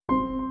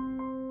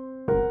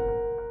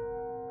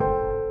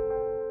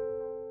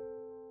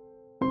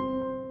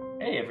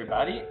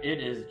everybody.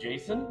 It is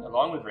Jason,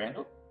 along with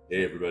Randall.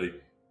 Hey, everybody.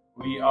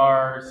 We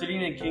are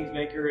sitting in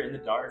Kingsmaker in the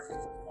dark,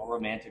 all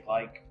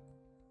romantic-like,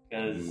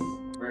 because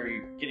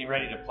we're getting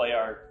ready to play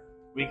our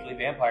weekly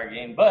vampire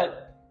game,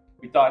 but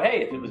we thought,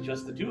 hey, if it was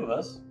just the two of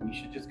us, we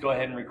should just go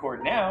ahead and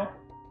record now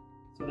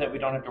so that we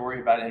don't have to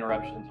worry about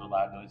interruptions or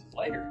loud noises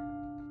later.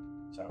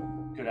 So,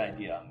 good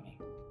idea on me.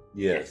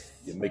 Yes,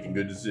 you're making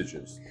good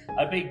decisions.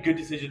 I make good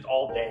decisions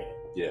all day.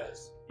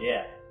 Yes.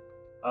 Yeah.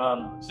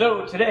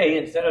 So today,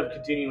 instead of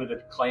continuing with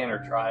the clan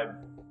or tribe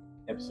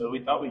episode, we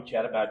thought we'd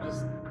chat about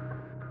just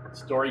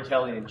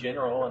storytelling in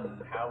general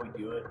and how we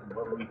do it and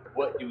what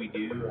do we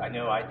do. I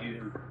know I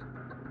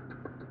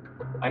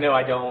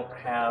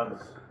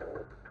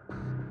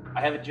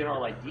have a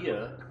general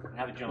idea and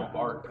have a general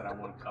arc that I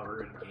want to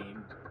cover in a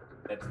game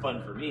that's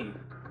fun for me,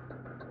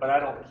 but I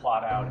don't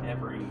plot out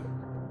every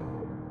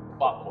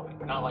plot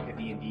point, not like a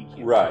D&D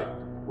campaign. Right.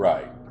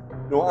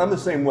 No, I'm the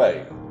same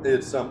way.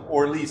 It's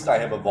or at least I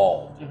have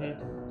evolved.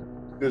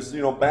 Because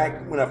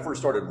back when I first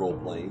started role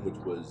playing, which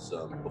was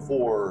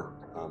before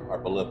our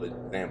beloved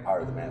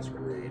Vampire the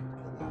Masquerade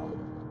came out,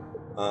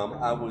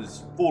 I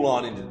was full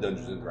on into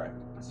Dungeons and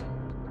Dragons.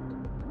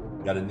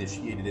 Got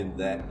initiated into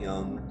that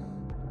young,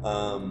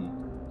 But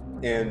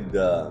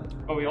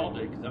we all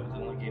did, because that was the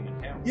only game in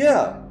town.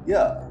 Yeah.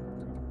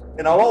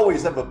 And I'll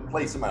always have a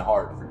place in my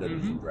heart for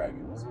Dungeons and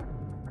Dragons.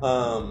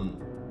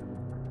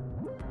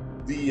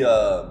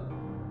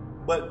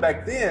 But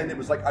back then, it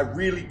was like I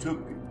really took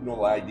the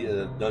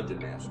idea of Dungeon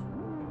Master,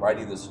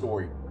 writing the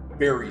story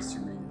very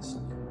seriously.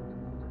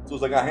 So it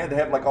was like I had to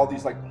have like all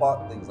these like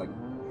plot things like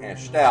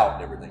hashed out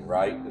and everything,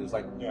 right? It was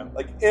like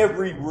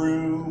every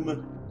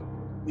room,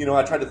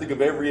 I tried to think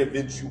of every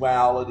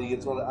eventuality,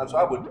 and so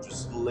I would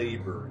just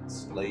labor and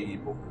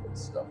slave over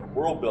this stuff.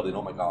 World building,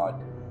 oh my God,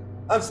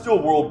 I'm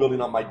still world building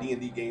on my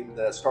D&D game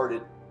that I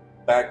started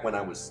back when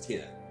I was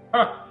 10.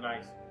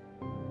 Nice.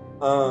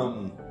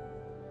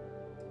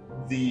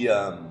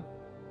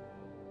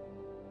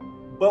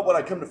 But what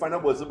I come to find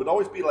out was it would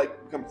always be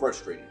become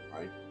frustrating,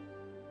 right?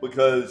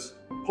 Because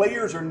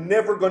players are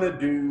never going to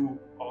do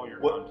all your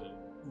content.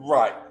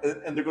 Right.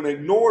 And they're going to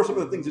ignore some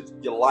of the things that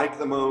you like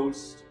the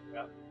most.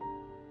 Yeah.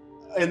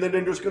 And then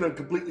they're just going to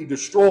completely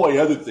destroy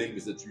other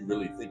things that you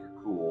really think are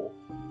cool.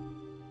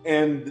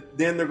 And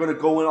then they're going to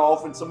go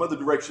off in some other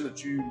direction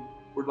that you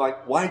were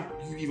like, why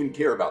do you even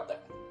care about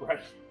that?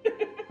 Right.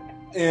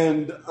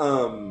 And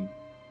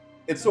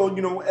so,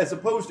 as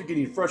opposed to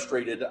getting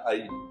frustrated,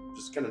 I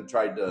just kind of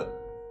tried to,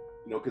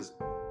 because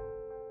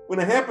when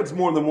it happens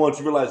more than once,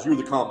 you realize you're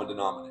the common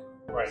denominator.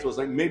 Right. So it's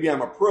like, maybe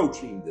I'm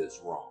approaching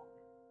this wrong.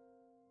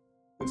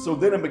 And so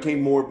then it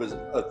became more of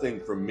a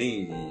thing for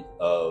me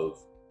of,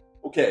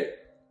 okay,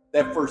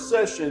 that first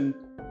session,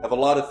 have a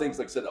lot of things,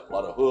 like I said, a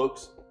lot of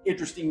hooks,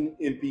 interesting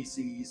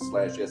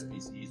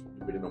NPCs/SPCs,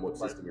 depending on what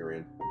system you're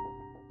in,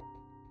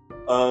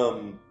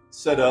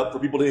 set up for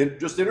people to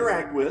just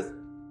interact with.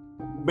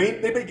 They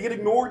may get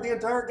ignored the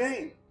entire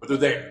game, but they're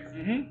there.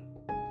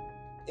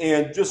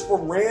 And just for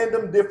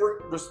random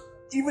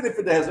even if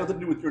it has nothing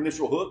to do with your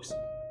initial hooks,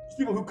 just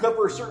people who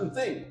cover a certain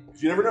thing,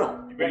 because you never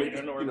know. You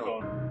don't know where it's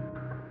going.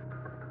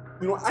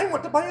 I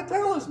want to buy a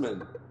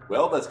talisman.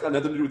 Well, that's got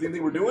nothing to do with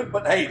anything we're doing,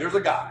 but hey, there's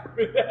a guy.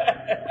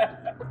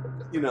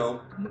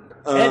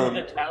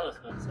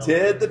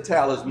 Ted the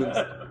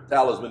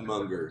talisman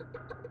monger.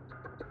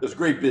 There's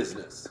great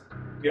business.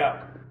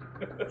 Yeah.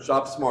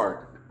 Shop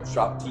smart.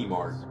 Shop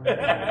T-Mart.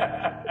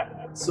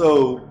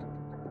 So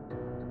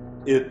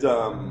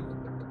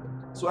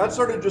I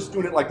started just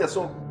doing it like that.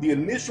 So the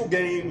initial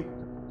game,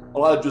 a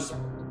lot of just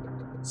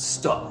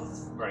stuff.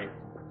 Right.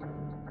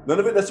 None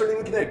of it necessarily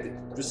even connected.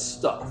 Just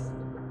stuff.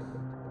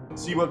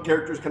 See what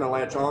characters kind of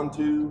latch on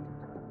to.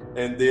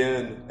 And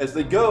then as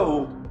they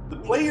go, the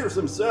players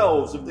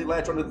themselves, if they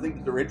latch on to the thing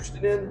that they're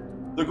interested in,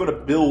 they're going to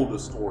build a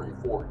story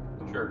for you.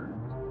 Sure.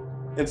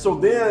 And so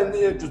then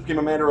it just became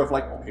a matter of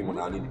like, okay, well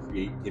now I need to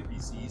create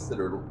NPCs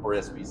or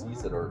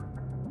SPCs that are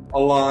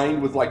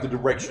aligned with like the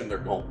direction they're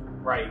going.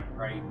 Right.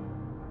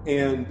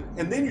 And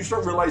then you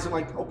start realizing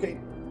like, okay,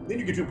 then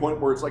you get to a point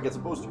where it's like, as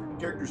opposed to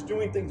characters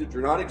doing things that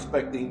you're not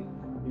expecting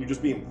and you're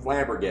just being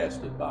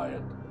flabbergasted by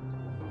it,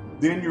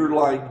 then you're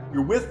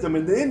with them,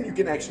 and then you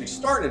can actually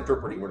start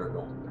interpreting where they're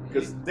going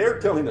because they're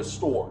telling a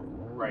story.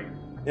 Right.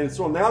 And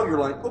so now you're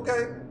like,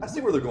 okay, I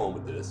see where they're going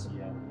with this.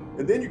 Yeah.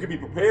 And then you can be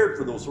prepared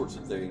for those sorts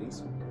of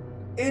things.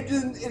 And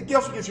then it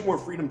also gives you more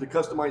freedom to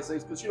customize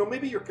things because,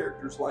 maybe your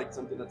character's like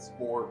something that's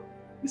more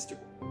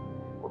mystical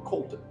or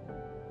cultic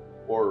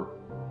or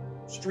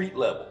street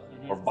level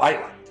or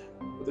violent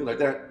or things like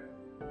that.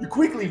 You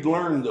quickly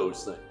learn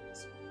those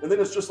things. And then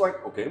it's just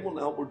like, okay, well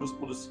now we'll just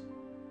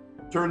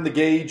turn the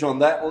gauge on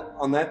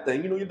that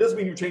thing. It doesn't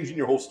mean you're changing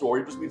your whole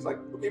story. It just means like,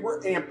 okay,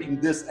 we're amping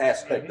this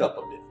aspect up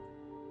a bit.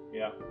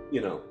 Yeah.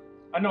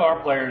 I know our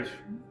players,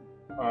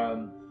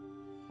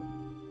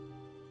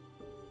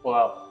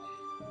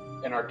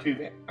 in our two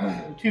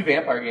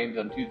vampire games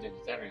on Tuesdays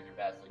and Saturdays are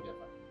vastly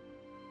different.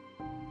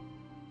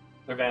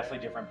 They're vastly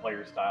different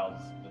player styles.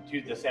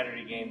 The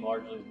Saturday game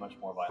largely is much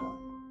more violent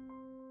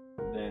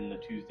than the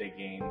Tuesday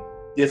game.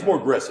 Yeah, it's more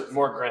aggressive.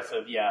 More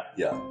aggressive, yeah.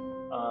 Yeah.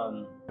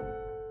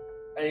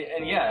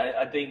 And yeah,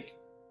 I think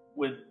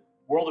with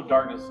World of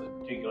Darkness in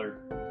particular,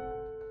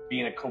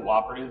 being a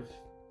cooperative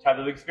type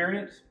of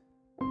experience,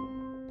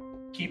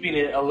 keeping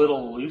it a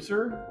little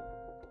looser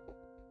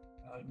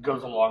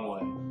goes a long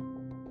way.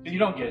 Because you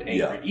don't get angry.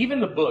 Yeah. Even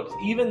the books,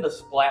 even the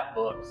splat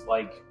books,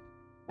 like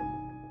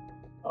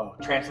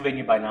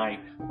Transylvania by Night,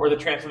 or the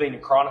Transylvania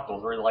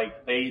Chronicles, where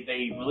like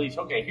they release,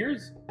 okay,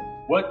 here's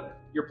what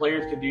your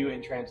players can do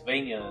in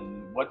Transylvania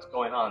and what's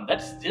going on.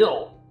 That's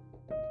still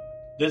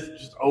this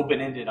just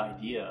open-ended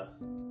idea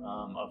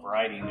of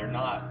writing. They're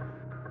not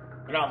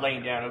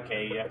laying down,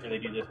 okay, after they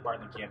do this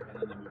part in the campaign,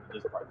 then they move to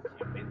this part of the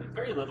campaign. There's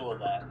very little of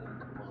that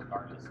in World of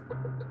Darkness.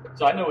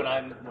 So I know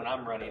when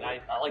I'm running,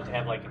 I like to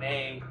have like an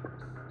A,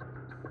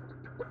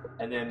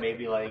 and then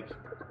maybe like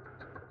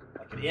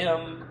an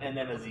M, and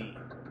then a Z.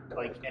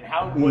 Like, and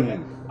how would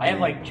I have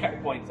like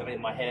checkpoints in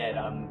my head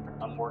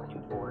I'm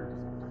working towards.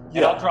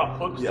 And I'll drop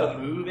hooks to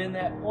move in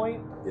that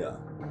point. Yeah.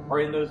 Or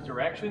in those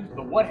directions.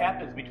 But what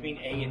happens between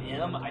A and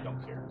M, I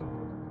don't care.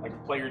 Like,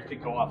 the players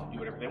could go off and do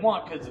whatever they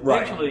want, because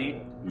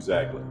eventually,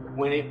 exactly,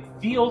 when it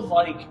feels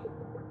like,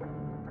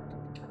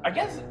 I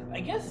guess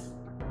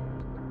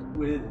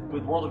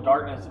with World of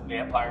Darkness and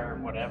Vampire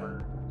and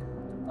whatever,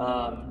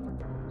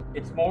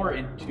 it's more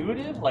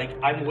intuitive. Like,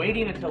 I'm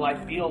waiting until I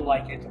feel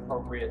like it's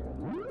appropriate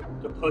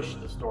to push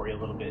the story a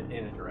little bit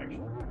in a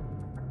direction,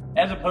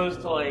 as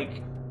opposed to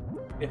like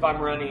if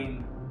I'm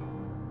running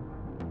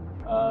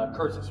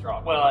Curse of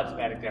Strahd. Well, that's a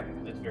bad example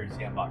because it's very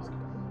sandboxy.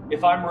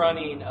 If I'm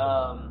running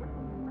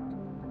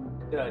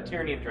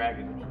Tyranny of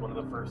Dragons, which is one of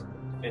the first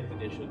 5th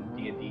edition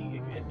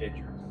D&D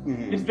adventures,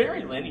 it's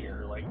very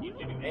linear. Like, you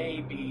do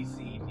A, B,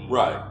 C, D.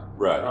 Right.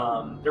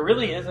 There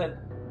really isn't.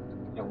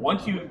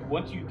 Once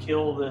you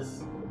kill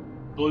this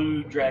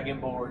blue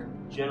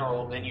Dragonborn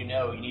general, then you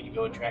need to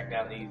go and track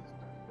down these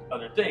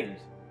other things.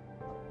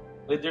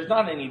 Like, there's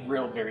not any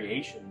real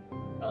variation.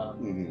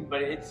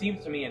 But it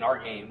seems to me in our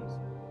games,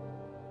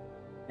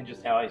 and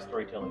just how I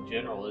storytell in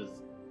general, is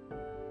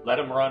let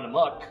them run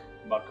amok,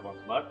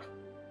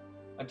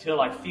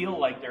 until I feel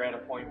like they're at a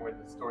point where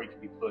the story can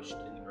be pushed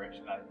in the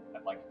direction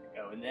I'd like it to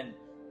go. And then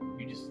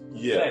you just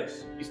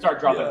you start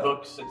dropping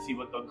hooks and see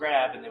what they'll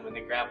grab, and then when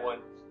they grab one,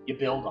 you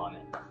build on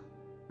it.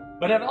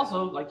 But it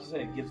also, like you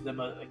said, gives them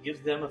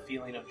a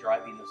feeling of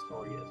driving the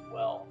story as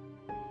well,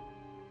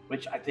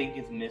 which I think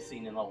is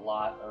missing in a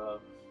lot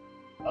of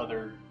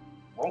other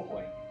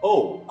role-playing.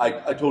 Oh,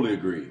 I totally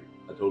agree.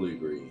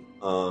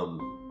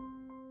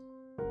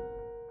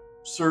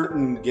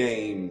 Certain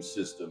game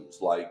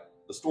systems, like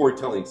the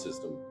storytelling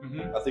system,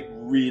 I think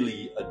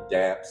really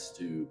adapts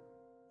to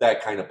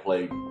that kind of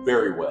play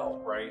very well.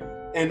 Right.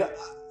 And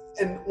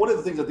one of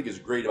the things I think is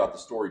great about the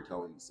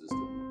storytelling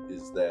system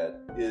is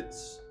that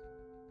it's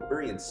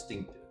very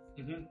instinctive.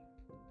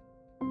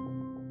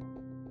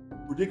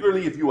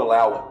 Particularly if you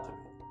allow it to be.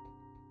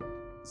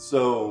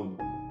 So,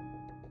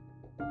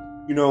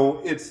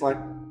 it's like,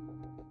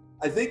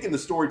 I think in the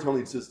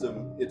storytelling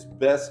system, it's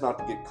best not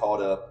to get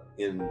caught up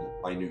in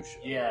minutia.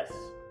 Yes.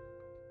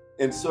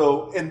 And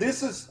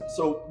this is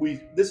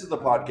the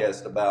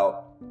podcast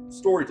about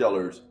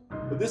storytellers,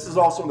 but this is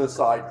also an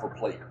aside for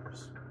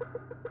players.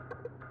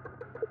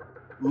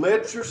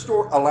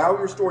 Allow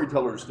your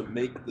storytellers to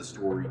make the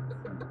story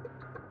cool.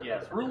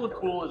 Yes, rule of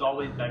cool is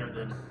always better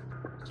than,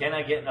 can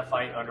I get in a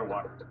fight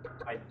underwater?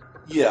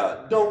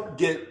 Don't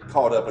get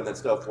caught up in that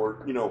stuff where,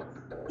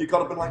 get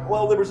caught up in like,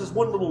 well, there was this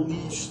one little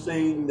niche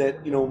thing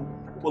that,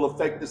 will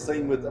affect this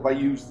thing with, if I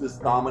use this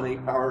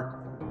dominate power.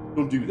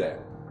 Don't do that.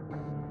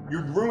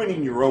 You're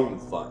ruining your own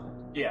fun.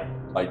 Yeah.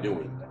 By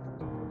doing that.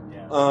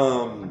 Yeah.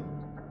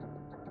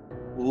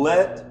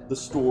 Let the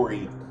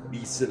story be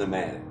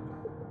cinematic.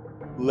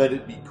 Let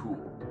it be cool.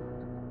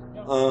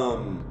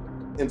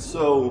 Yeah. And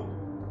so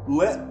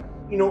like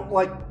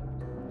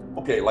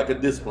a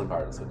discipline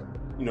power.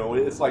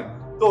 It's like,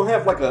 they'll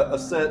have like a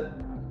set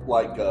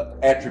like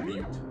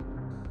attribute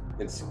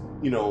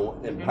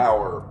and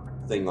power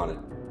thing on it.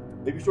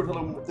 Maybe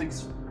storytelling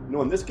thinks,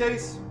 in this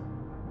case,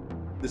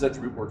 this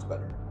attribute works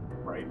better.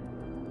 Right.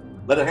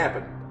 Let it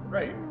happen.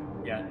 Right.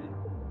 Yeah.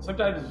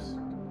 Sometimes.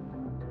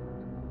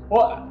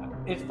 Well,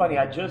 it's funny.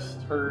 I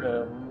just heard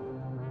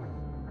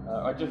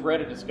I just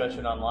read a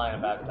discussion online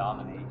about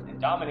Dominate,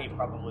 and Dominate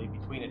probably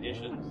between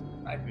editions.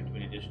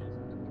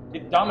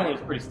 Dominate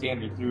is pretty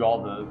standard through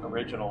all the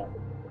original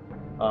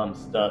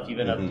stuff,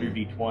 even up through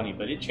V20,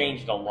 but it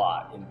changed a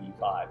lot in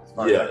V5 as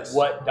far as like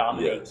what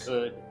Dominate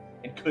could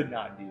and could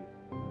not do.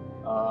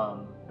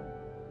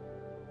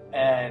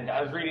 And I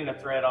was reading a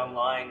thread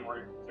online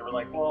where they were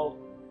like, well,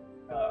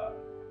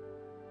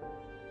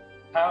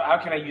 how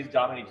can I use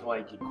Dominate to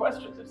like get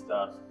questions and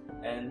stuff?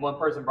 And one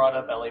person brought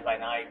up LA by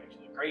Night, which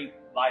is a great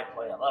live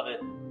play. I love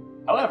it.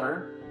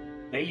 However,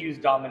 they use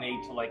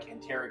Dominate to like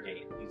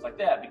interrogate things like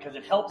that because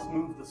it helps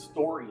move the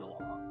story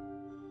along,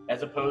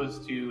 as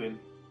opposed to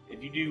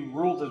if you do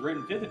rules as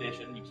written 5th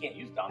edition, you can't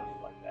use Dominate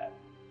like that.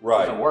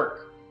 Right. It doesn't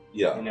work.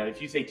 Yeah.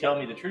 If you say tell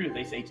me the truth,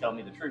 they say tell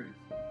me the truth.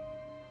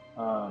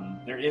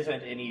 There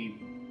isn't any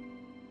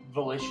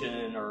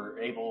volition or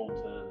able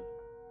to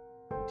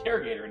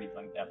interrogate or anything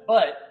like that.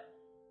 But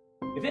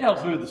if it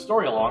helps move the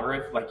story along, or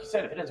if, like you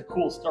said, if it has a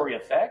cool story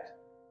effect,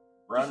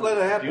 Just let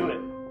it happen. do it.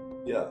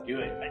 Yeah. Do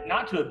it. But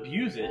not to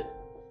abuse it.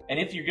 And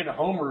if you're going to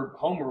home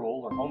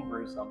rule or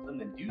homebrew something,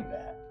 then do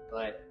that.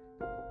 But,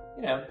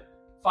 you know,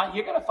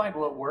 you got to find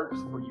what works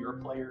for your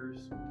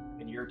players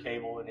and your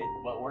table, and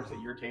what works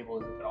at your table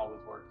isn't going to always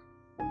work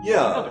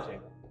Yeah. at another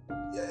table.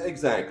 Yeah,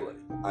 exactly.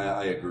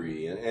 I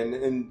agree.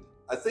 And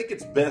I think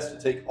it's best to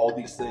take all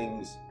these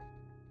things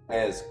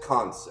as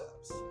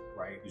concepts.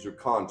 Right. These are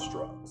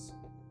constructs.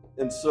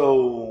 And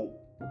so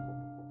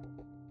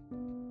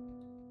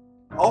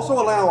also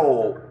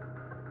allow,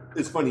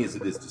 as funny as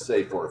it is to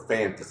say for a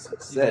fantasy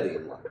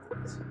setting like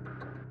this,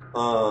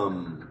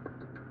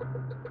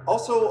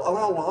 also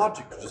allow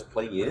logic to just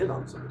play in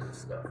on some of this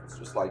stuff. It's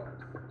just like,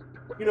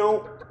 you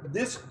know,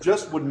 this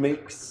just would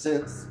make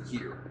sense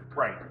here.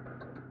 Right.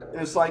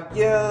 And it's like,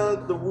 yeah,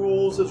 the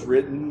rules as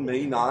written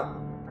may not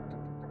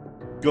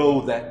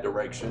go that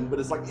direction, but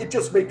it's like, it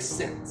just makes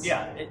sense.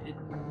 Yeah.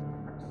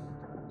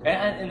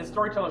 And the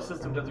storyteller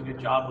system does a good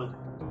job with,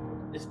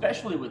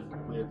 especially with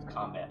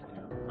combat.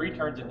 You know, 3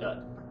 turns and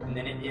done, and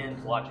then it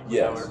ends logically.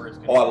 Yes. However it's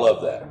going. Oh, I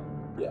love that.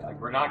 Yeah.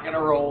 Like, we're not going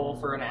to roll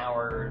for an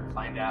hour and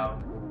find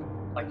out,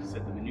 like you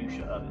said, the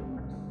minutia of it.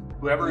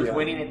 Whoever is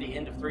winning at the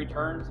end of 3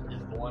 turns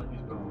is the one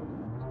who's going to win.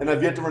 And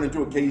I've yet to run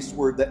into a case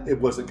where that it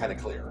wasn't kind of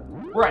clear.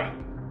 Right.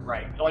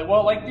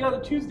 Like the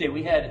other Tuesday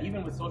we had,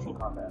 even with social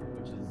combat,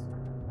 which is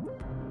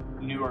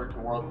newer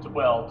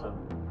to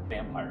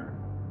Vampire,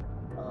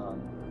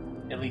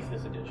 at least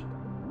this edition.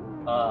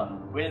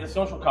 We had the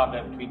social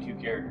combat between 2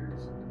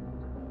 characters,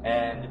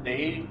 and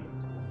they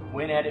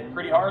went at it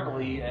pretty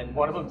heartily. And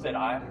one of them said,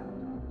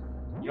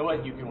 "You know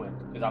what? You can win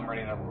because I'm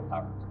running out of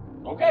willpower."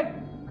 Okay.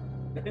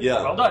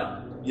 Yeah. Well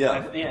done. Yeah.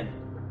 That's the end.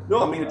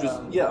 No, I mean, it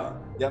just, yeah.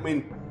 I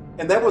mean,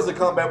 and that was the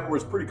combat where it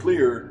was pretty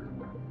clear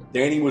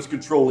Danny was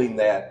controlling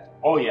that.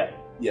 Oh, yeah.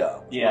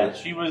 Yeah. Yeah,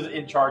 she was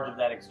in charge of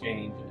that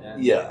exchange.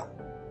 And, yeah.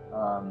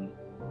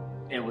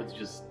 It was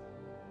just,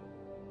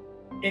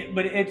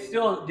 but it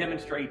still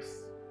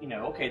demonstrates, you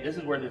know, okay, this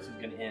is where this is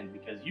going to end,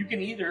 because you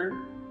can either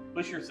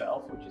push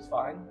yourself, which is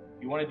fine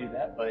if you want to do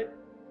that, but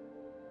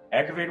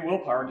aggravated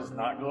willpower does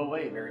not go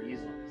away very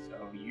easily. So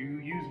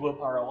you use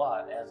willpower a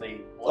lot as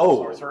a blood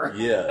sorcerer.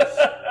 Yes.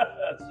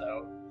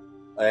 So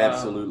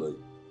absolutely.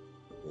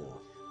 Yeah.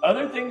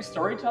 Other things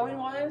storytelling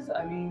wise,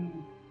 I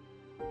mean,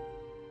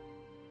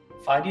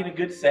 finding a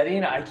good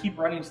setting. I keep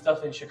running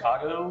stuff in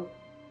Chicago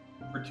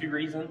for 2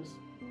 reasons.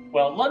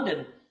 Well,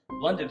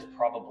 London's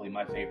probably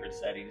my favorite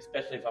setting,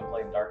 especially if I'm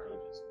playing Dark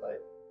Ages.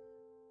 But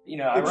you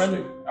know,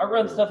 I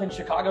run stuff in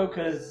Chicago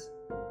because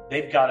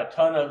they've got a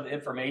ton of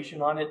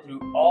information on it through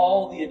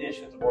all the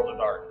editions of World of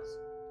Darkness.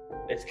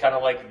 It's kind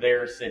of like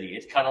their city.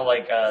 It's kind of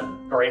like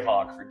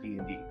Greyhawk for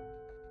D&D.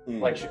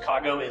 Like,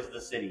 Chicago is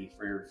the city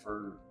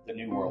for the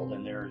New World,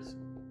 and there's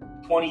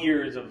 20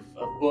 years of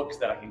books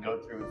that I can go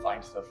through and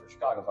find stuff for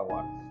Chicago if I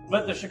want.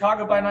 But the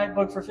Chicago by Night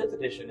book for 5th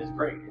edition is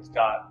great. It's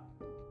got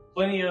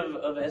plenty of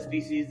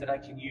SBCs that I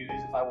can use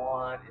if I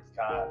want. It's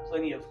got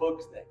plenty of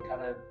hooks that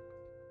kind of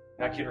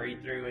I can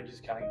read through and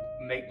just kind of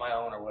make my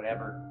own or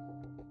whatever.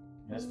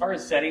 And as far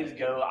as settings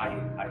go, I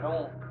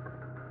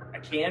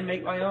can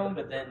make my own,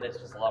 but then that's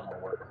just a lot more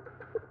work.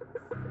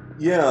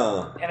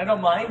 Yeah. And I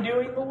don't mind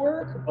doing the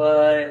work,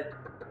 but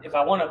if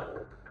I want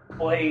to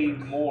play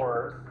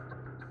more,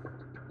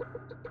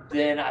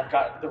 then I've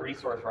got the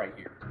resource right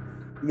here.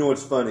 You know,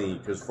 it's funny,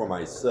 because for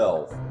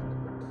myself,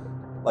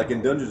 like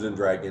in Dungeons &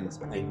 Dragons,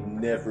 I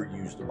never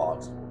used a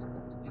box score.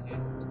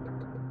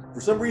 Mm-hmm.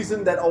 For some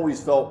reason, that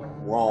always felt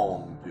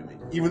wrong to me.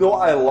 Even though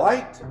I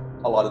liked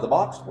a lot of the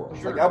box scores.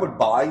 Sure. Like, I would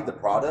buy the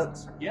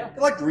products. Yeah. I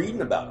liked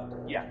reading about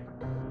them. Yeah.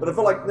 But I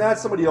felt like,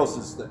 that's somebody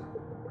else's thing.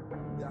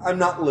 I'm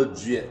not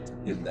legit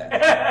in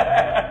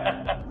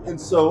that.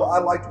 And so I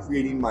liked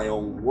creating my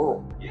own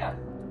world. Yeah.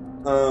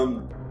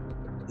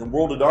 In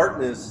World of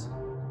Darkness,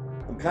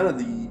 I'm kind of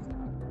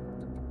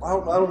I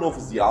don't know if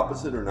it's the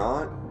opposite or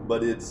not,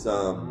 but it's,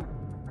 in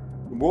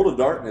World of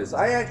Darkness,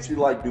 I actually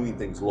like doing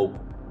things local.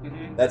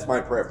 Mm-hmm. That's my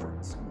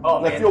preference.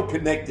 Oh, I feel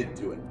connected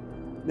to it.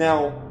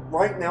 Now,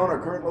 right now in our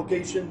current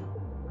location,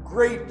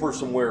 great for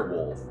some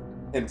werewolf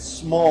and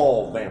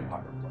small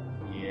vampire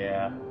play.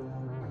 Yeah.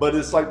 But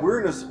it's like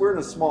we're in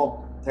a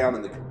small town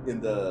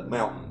in the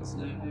mountains.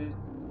 Mm-hmm.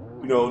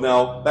 You know,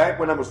 now back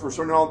when I was first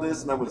starting all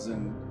this, and I was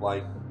in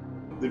like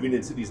living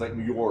in cities like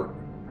New York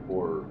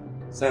or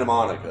Santa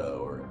Monica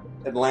or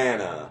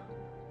Atlanta,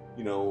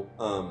 you know,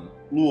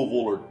 Louisville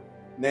or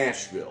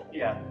Nashville.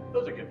 Yeah,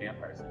 those are good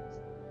vampire cities.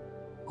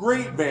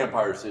 Great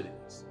vampire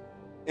cities,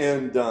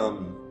 and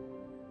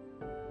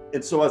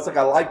so it's like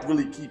I liked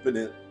really keeping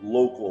it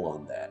local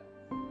on that.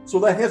 So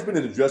that has been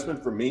an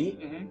adjustment for me.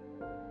 Mm-hmm.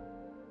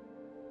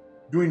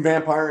 Doing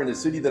vampire in a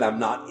city that I'm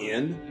not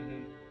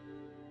in.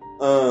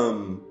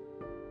 Mm-hmm.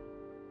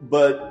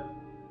 But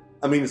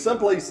I mean, in some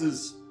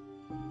places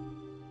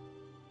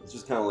it's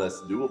just kind of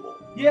less doable.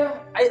 Yeah,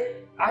 I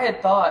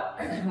had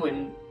thought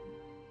when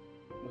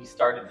we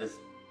started this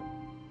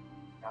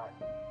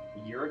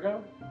a year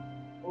ago,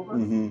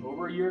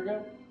 over a year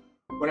ago.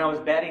 When I was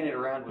batting it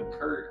around with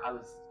Kurt, I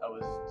was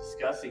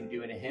discussing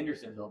doing a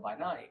Hendersonville by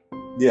night.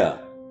 Yeah.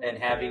 And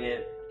having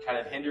it kind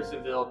of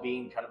Hendersonville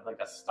being kind of like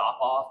a stop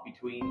off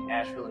between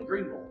Asheville and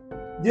Greenville.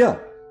 Yeah.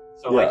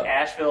 So like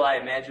Asheville, I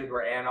imagined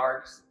were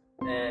Anarchs,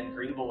 and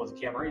Greenville was a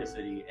Camarita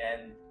city,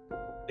 and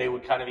they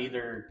would kind of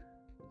either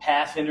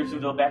pass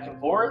Hendersonville back and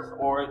forth,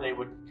 or they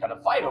would kind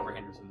of fight over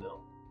Hendersonville.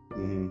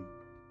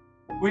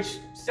 Which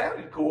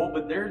sounded cool,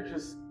 but they're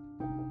just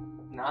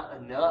not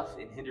enough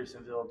in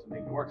Hendersonville to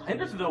make it work.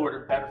 Hendersonville would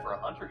have been better for a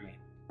hunter game.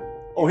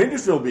 Oh,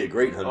 Hendersonville would be a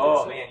great hunter.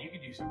 Oh man, you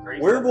could do some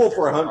great Werewolf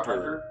for a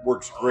hunter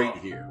works great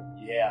here.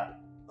 Yeah.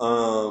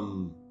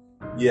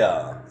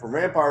 Yeah. For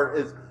vampire,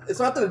 it's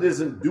not that it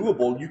isn't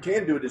doable. You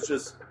can do it. It's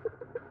just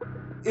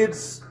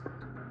it's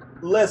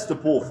less to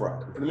pull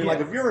from. I mean, like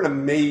if you're in a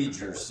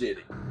major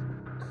city,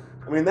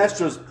 I mean that's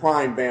just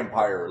prime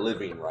vampire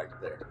living right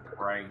there.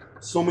 Right.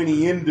 So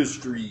many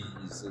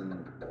industries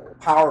and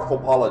powerful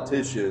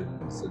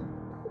politicians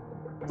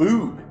and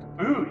food.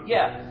 Food,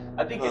 yeah.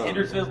 I think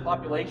Hendersonville's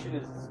population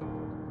is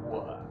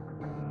what?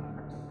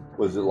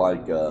 Was it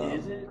like?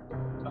 Is it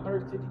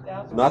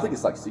 150,000? No, I think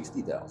it's like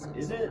 60,000.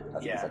 Is it?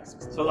 Yeah. Like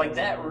 60,000. So like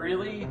that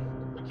really,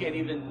 you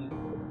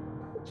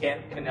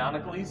can't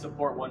canonically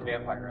support one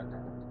vampire on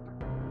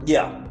that.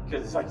 Yeah.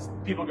 Because it's like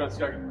people are going to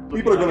start.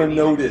 People are going to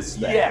notice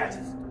that. Yes.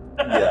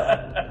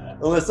 Yeah.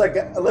 Unless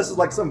it's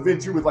like some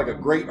venture with like a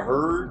great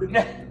herd.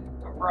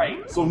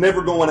 Right. So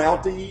never going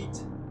out to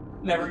eat.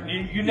 Never.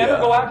 You never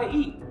go out to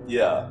eat.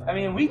 Yeah. I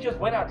mean, we just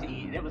went out to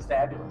eat, and it was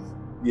fabulous.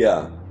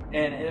 Yeah.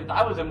 And if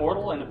I was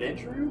immortal and a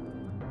venture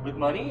with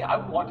money, I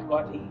would want to go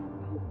out to eat.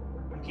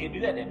 You can't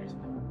do that in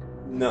Hendersonville.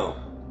 No.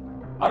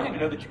 I don't even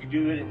know that you could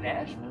do it in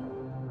Nashville.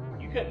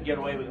 You couldn't get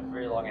away with it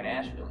very long in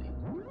Asheville.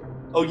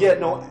 Oh yeah,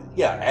 no,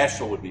 yeah,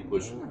 Asheville would be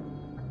pushing.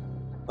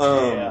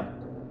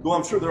 Though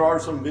I'm sure there are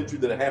some venture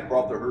that have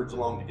brought their herds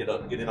along to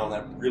get in on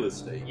that real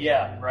estate.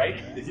 Yeah,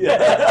 right.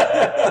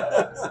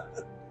 Yeah.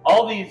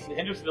 All these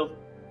Hendersonville's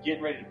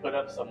getting ready to put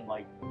up some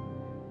like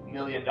 $1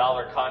 million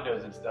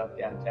condos and stuff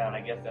downtown.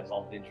 I guess that's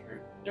all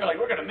venture. They're like,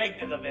 we're gonna make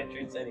this a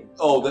venture city.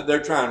 Oh,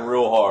 they're trying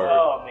real hard.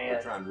 Oh man,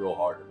 they're trying real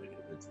hard to make it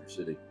a venture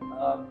city.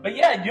 But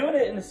yeah, doing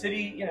it in the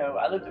city. You know,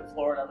 I lived in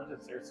Florida. I lived in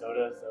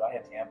Sarasota, so I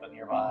had Tampa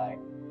nearby.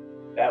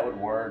 That would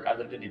work. I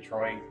lived in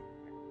Detroit.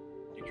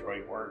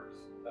 Detroit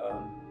works.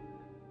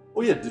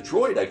 Oh yeah,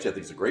 Detroit actually I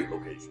think is a great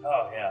location.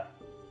 Oh yeah,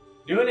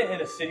 doing it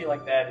in a city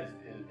like that is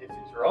if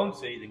it's your own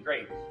city, then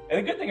great. And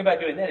the good thing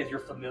about doing that is you're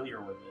familiar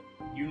with it.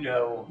 You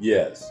know.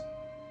 Yes.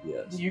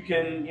 You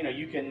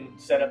can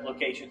set up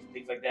locations and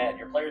things like that. And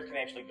your players can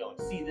actually go and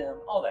see them.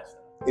 All that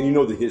stuff. And you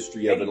know the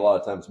history of it a lot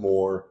of times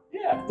more.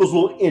 Yeah. Those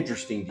little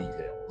interesting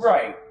details.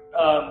 Right.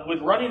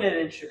 With running it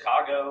in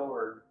Chicago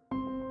or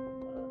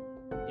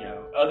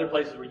other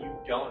places where you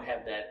don't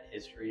have that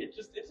history, it's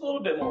a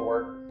little bit more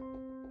work.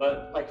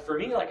 But like for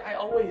me, like I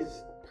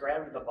always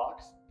grabbed the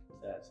box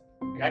sets.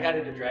 Like I got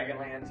into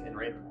Dragonlance and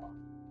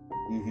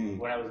Ravenloft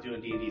when I was doing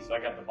D&D, so I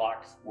got the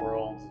box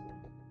worlds.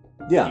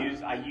 Yeah.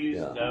 I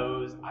used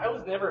those. I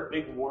was never a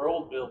big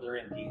world builder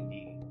in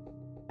D&D.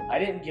 I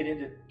didn't get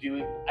into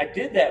doing. I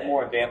did that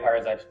more in Vampire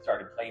as I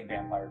started playing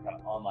Vampire kind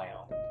of on my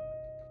own.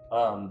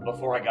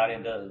 Before I got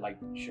into like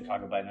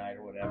Chicago by Night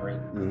or whatever.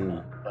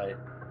 But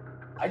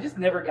I just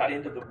never got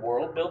into the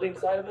world building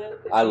side of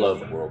it. I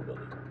love world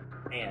building.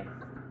 Man,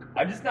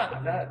 I'm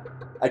not.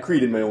 I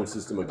created my own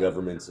system of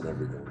governments and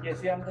everything. Yeah,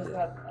 see, I'm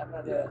not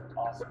that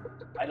awesome.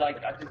 I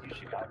just use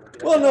Chicago.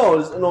 Well,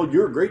 no,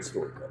 you're a great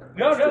storyteller.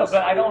 No,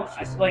 but I don't.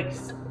 I like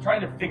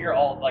trying to figure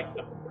all like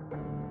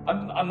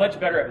I'm much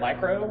better at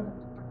micro.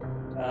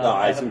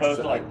 As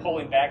opposed to like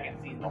pulling back and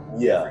seeing the whole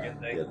freaking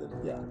thing.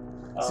 Yeah.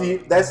 See,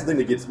 that's the thing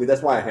that gets me.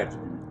 That's why I have to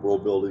do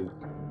world building,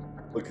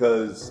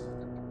 because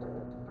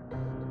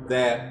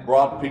that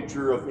broad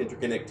picture of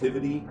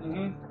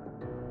interconnectivity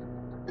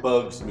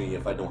bugs me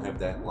if I don't have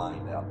that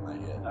lined out in my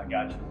head. I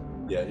got you.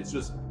 Yeah, it's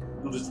just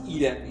you'll just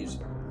eat at me. Why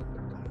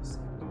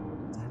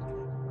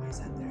is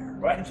that there?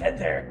 Why is that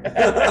there?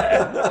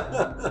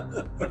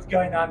 What's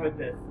going on with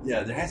this?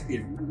 Yeah, there has to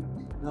be.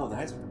 No, there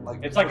has to be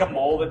like. It's like a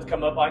mole that's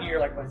come up on you. You're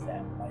like, what's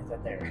that? Why is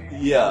that there?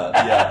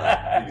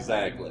 Yeah,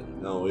 exactly.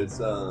 No, it's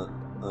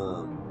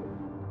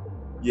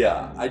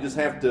yeah. I just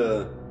have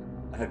to.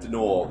 I have to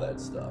know all that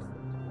stuff.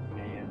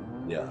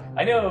 Yeah.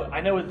 I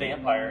know with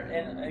Vampire,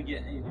 and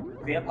again,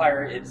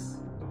 Vampire,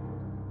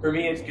 for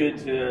me, it's good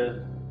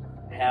to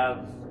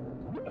have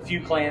a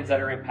few clans that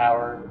are in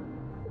power,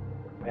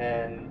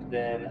 and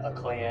then a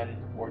clan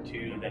or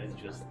two that is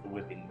just the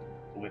whipping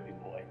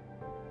boy,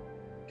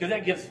 because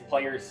that gives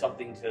players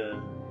something to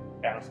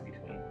bounce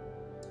between.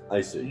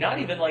 I see. Not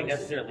even like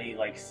necessarily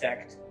like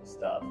sect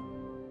stuff.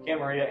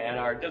 Camarilla,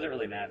 Anarch, doesn't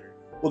really matter.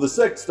 Well, the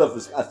sect stuff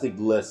is, I think,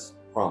 less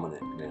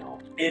prominent now.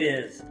 It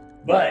is.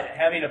 But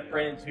having a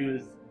prince who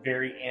is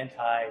very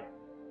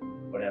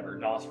anti-whatever,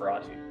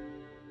 Nosferatu.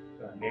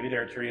 Maybe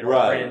they're treated as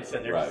a prince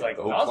and they're just like,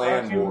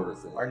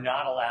 Nosferatu are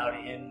not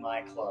allowed in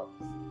my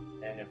clubs.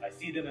 And if I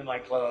see them in my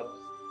clubs,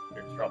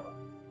 they're in trouble.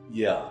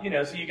 Yeah. You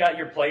know, so you got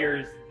your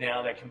players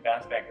now that can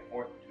bounce back and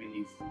forth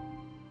between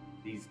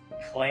these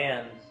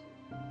clans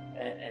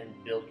and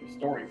build your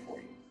story for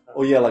you.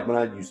 Oh yeah, like when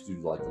I used to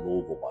do like the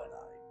Louisville by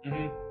Night.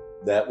 Mm-hmm.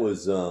 That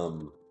was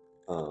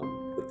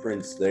the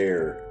prince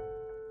there.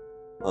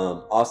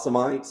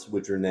 Osamites,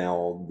 which are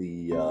now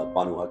the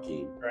Banu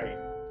Hakim, Right.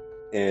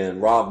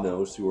 and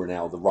Ravnos, who are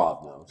now the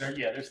Ravnos.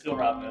 They're still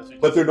Ravnos.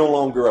 But they're no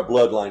longer a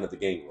bloodline of the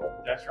game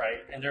world. That's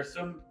right, and there's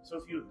so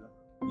few of them.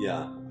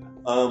 Yeah.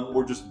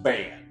 We're just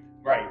banned.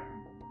 Right.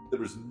 There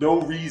was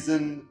no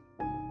reason,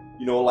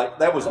 you know, like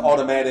that was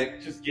automatic.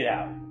 Just get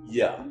out.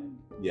 Yeah.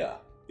 Yeah.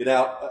 Get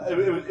out.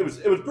 It was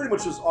pretty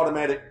much just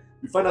automatic.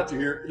 We find out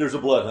you're here, there's a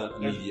blood hunt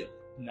immediately.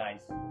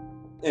 Nice.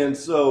 And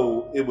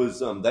so it was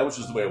that was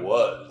just the way it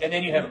was. And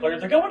then you have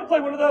players like, I want to play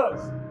one of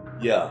those.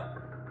 Yeah.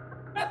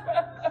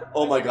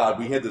 Oh my God,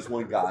 we had this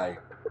one guy,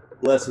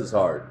 bless his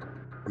heart.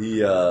 He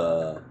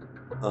used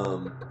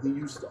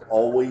to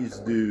always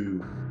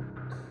do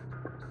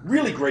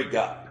really great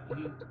guy.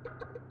 Mm-hmm.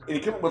 And he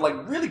came up with like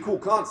really cool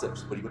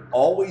concepts, but he would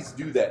always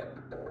do that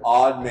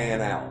odd man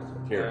out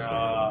character.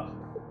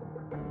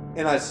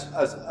 And I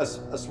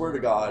swear to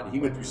God, he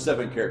went through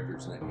 7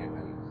 characters in that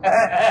campaign.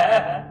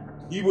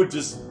 He would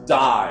just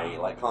die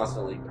like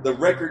constantly. The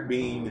record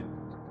being,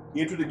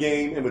 he entered the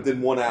game and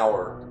within 1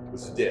 hour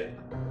was dead.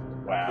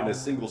 Wow. In a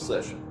single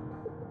session.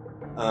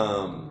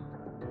 Trying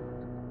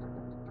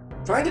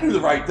to do the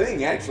right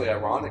thing, actually,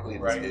 ironically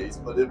in this case,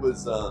 but it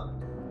was.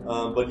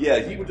 But yeah,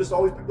 he would just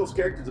always pick those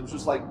characters. It was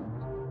just like,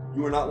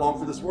 you are not long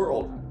for this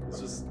world. It's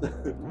just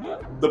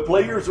the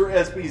players or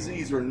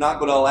SPCs are not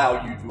going to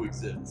allow you to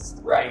exist.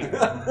 Right.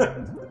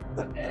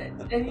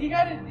 and you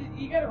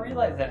gotta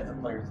realize that as a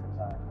player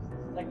sometimes.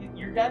 Like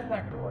your guy's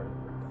not going to work.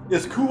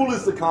 As cool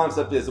as the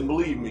concept is, and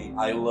believe me,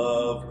 I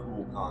love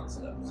cool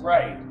concepts.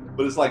 Right.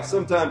 But it's like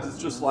sometimes it's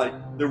just like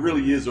there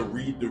really is a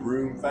read the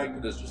room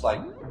factor. That's just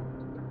like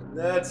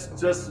that's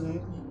just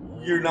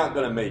you're not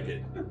going to make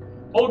it.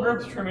 Whole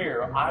group's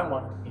premiere. I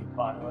want to be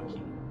Banu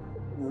Hakim.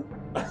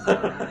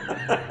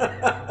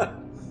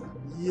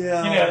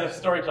 Yeah. You know, the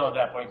storyteller at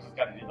that point just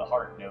got to do the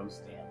hard no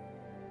stamp.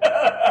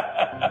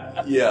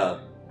 Yeah.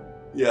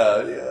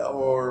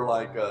 Or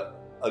like a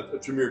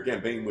Tremere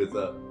campaign with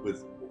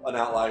an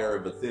outlier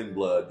of a thin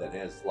blood that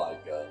has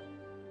like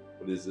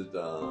what is it?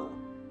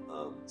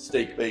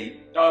 Steak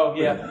bait. Oh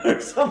yeah, or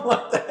something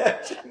like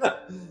that.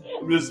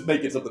 I'm just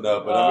making something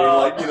up, but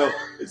I mean, like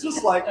it's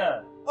just like,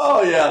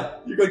 oh yeah,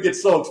 you're gonna get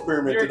so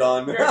experimented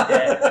on. You're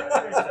dead.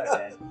 You're so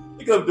dead.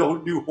 You're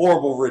gonna do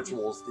horrible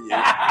rituals to you.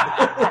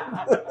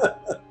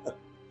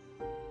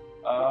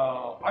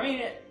 I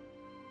mean,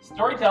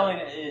 storytelling.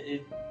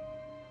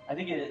 I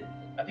think it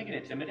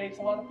intimidates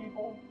a lot of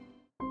people.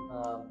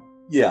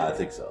 Yeah, I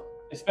think so.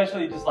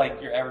 Especially just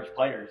like your average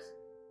players,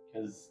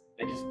 because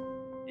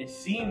it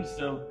seems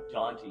so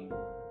daunting.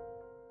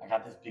 I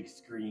got this big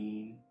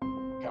screen,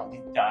 got all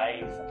these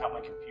dice, I got my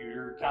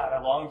computer. God,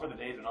 I long for the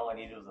days when all I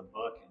needed was a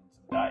book and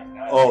some dice.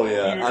 Oh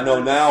yeah, I know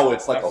now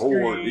it's like a whole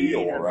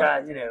ordeal,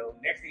 right? Got,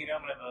 next thing you know,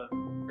 I'm gonna have a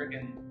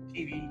freaking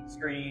TV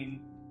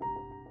screen.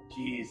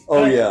 Jeez.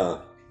 Oh yeah.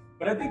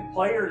 But I think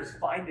players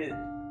find it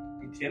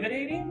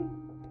intimidating.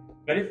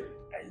 But if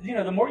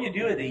the more you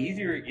do it, the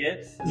easier it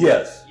gets.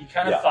 Yes. You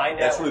kind of find out.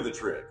 That's really the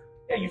trick.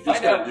 Yeah, you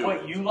find out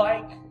what you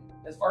like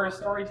as far as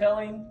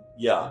storytelling.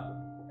 Yeah.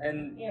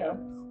 And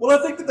Well,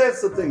 I think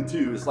that's the thing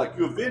too. Is like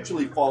you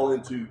eventually fall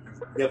into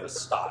you have a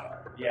style.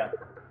 Yeah.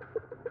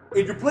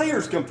 And your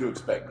players come to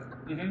expect it.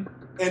 Mm-hmm.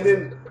 And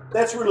then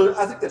I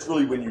think that's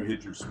really when you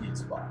hit your sweet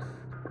spot,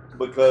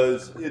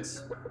 because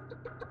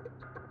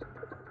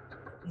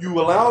you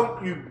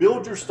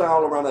build your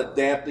style around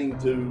adapting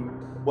to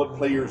what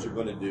players are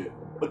going to do.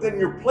 But then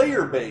your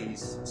player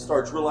base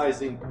starts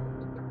realizing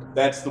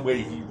that's the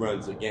way he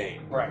runs a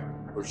game. Right.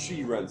 Or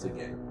she runs a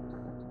game.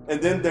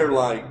 And then they're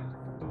like,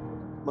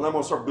 well, I'm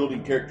going to start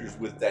building characters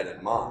with that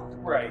in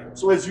mind. Right.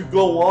 So as you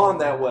go on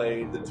that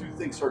way, the two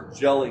things start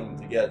gelling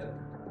together.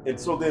 And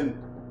so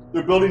then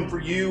they're building for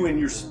you and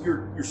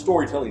you're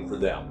storytelling for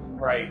them.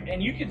 Right.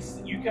 And you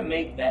can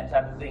make that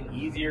type of thing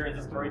easier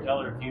as a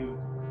storyteller if you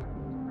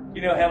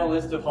have a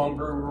list of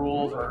homebrew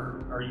rules or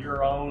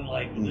your own,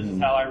 like, this is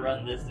how I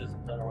run this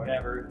discipline or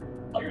whatever.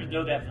 Players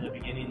know that from the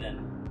beginning,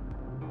 then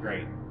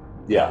great.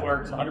 Yeah. It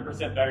works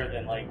 100% better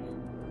than, like,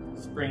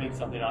 springing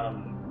something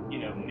on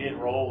them,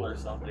 mid-roll or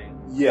something.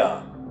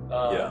 Yeah.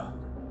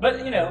 But,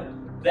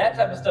 that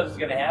type of stuff is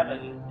going to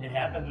happen. It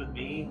happens with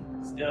me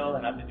still,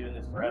 and I've been doing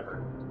this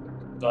forever.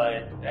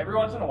 But every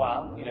once in a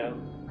while,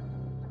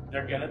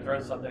 they're going to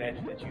throw something at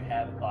you that you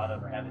haven't thought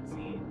of or haven't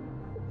seen.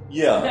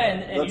 Yeah,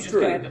 and you that's just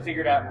true. kind of have to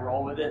figure it out and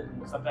roll with it.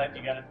 And sometimes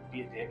you got to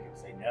be a dick and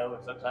say no,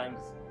 and sometimes...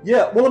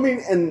 Yeah, well, I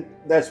mean, and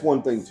that's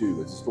one thing,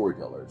 too, as a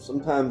storyteller.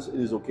 Sometimes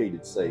it is okay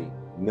to say,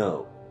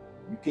 no,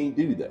 you can't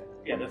do that.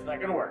 Yeah, that's not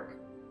going to work.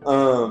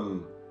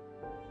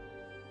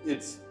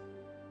 It's...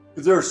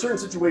 Because there are certain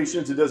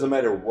situations, it doesn't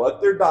matter what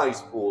their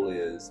dice pool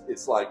is,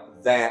 it's like,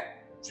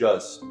 that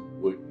just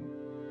wouldn't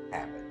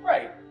happen.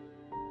 Right.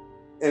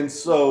 And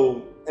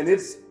so, and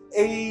it's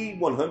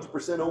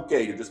 100%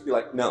 okay to just be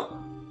like,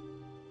 no.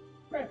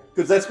 Right.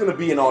 Because that's going to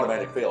be an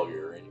automatic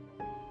failure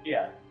anyway.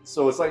 Yeah.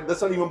 So it's like,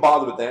 let's not even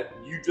bother with that.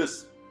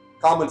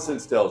 Common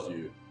sense tells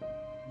you,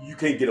 you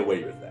can't get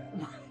away with that.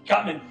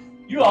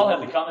 You all have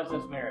the common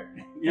sense merit.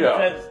 Yeah.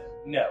 It says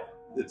no.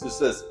 It just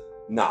says,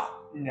 nah.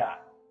 Nah.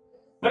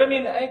 But I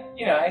mean, I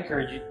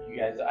encourage you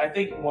guys. I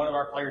think one of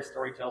our players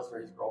story tells for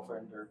his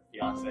girlfriend or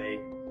fiance,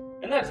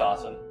 and that's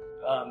awesome.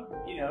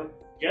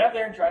 Get out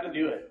there and try to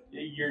do it.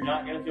 You're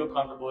not going to feel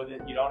comfortable with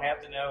it. You don't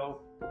have to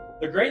know.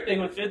 The great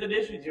thing with 5th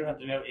edition is you don't have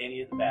to know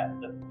any of the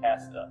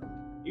past stuff.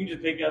 You can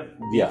just pick up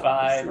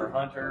V5 or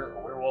Hunter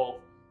or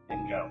Werewolf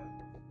and go.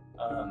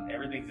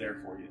 Everything's there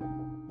for you.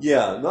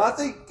 Yeah, no, I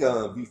think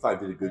V5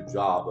 did a good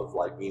job of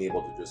like being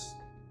able to just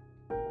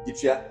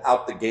get you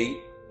out the gate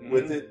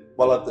with it,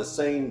 while at the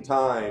same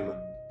time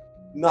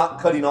not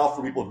cutting off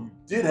for people who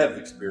did have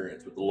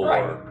experience with the lore.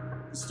 Right.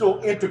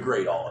 Still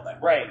integrate all of that.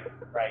 Right.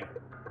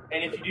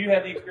 And if you do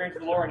have the experience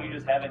with the lore and you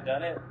just haven't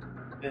done it,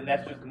 then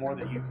that's just more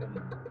that you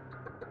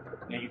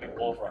can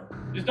pull from.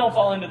 Just don't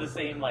fall into the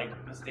same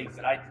mistakes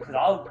that because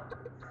I'll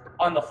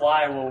on the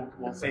fly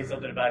we'll say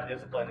something about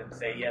discipline and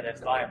say, yeah,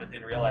 that's fine, but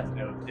then realize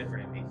no, it's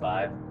different in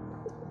V5.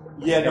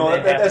 Yeah,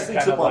 no, that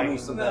sneaks up on me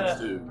sometimes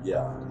too.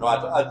 Yeah, no,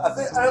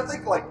 I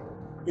think like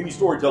any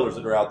storytellers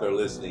that are out there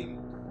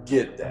listening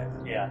get that.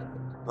 Yeah.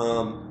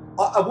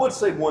 I would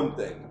say one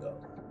thing though.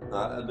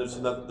 There's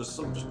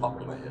something just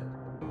popped in my head.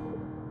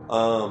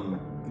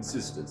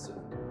 Consistency.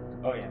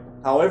 Oh yeah.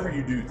 However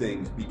you do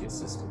things, be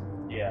consistent.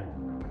 Yeah.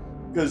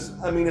 Because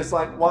I mean, it's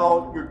like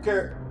while your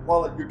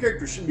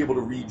character shouldn't be able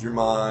to read your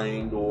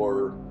mind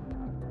or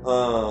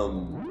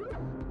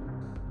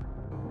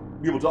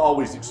be able to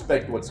always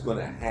expect what's going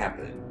to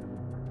happen,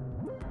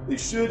 they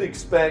should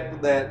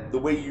expect that the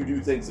way you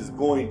do things is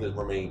going to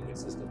remain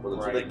consistent for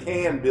them, so they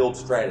can build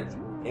strategy,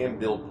 can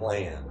build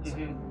plans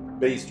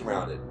based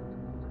around it.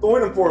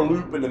 Throwing them for a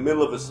loop in the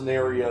middle of a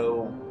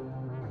scenario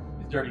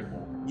is dirty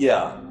pool.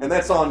 Yeah, and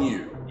that's on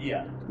you.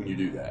 Yeah. When you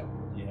do that.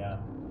 Yeah.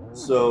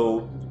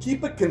 So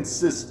keep it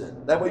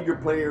consistent. That way your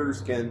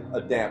players can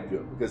adapt to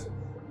it. Because,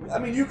 I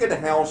mean, you can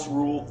house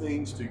rule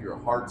things to your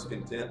heart's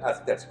content. I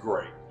think that's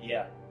great.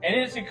 Yeah. And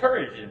it's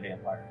encouraged in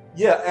Vampire.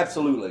 Yeah,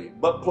 absolutely.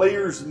 But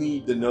players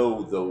need to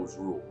know those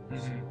rules.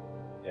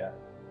 Yeah.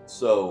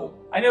 So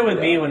I know with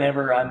me,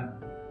 whenever I'm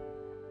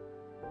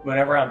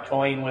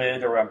toying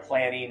with or I'm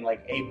planning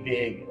like a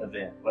big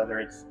event, whether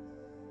it's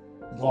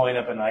blowing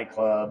up a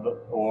nightclub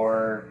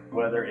or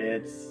whether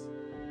it's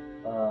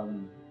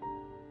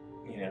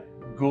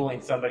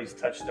ghouling somebody's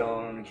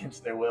touchstone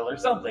against their will or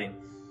something,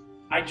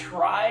 I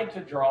try to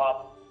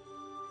drop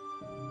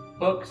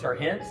hooks or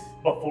hints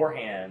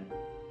beforehand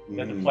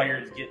that the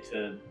players get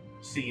to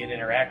see and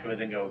interact with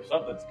and go,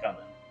 something's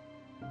coming.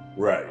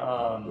 Right.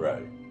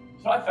 Right.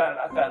 So I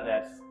found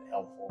that's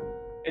helpful.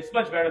 It's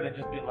much better than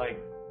just being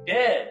like,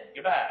 dead,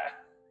 goodbye.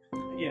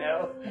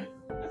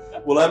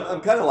 Well,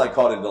 I'm kind of like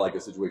caught into like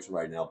a situation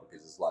right now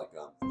because it's like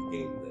the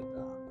game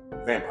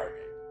vampire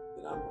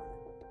game that I'm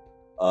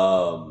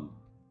playing.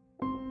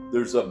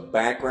 There's a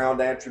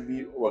background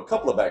attribute or a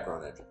couple of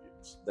background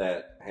attributes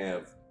that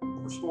have,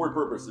 for story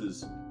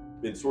purposes,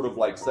 been sort of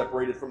like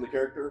separated from the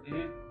character,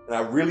 and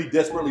I really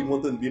desperately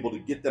want them to be able to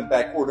get them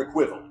back or an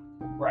equivalent.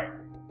 Right.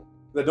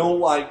 They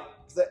don't like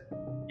that.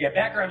 Yeah,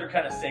 backgrounds are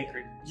kind of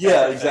sacred.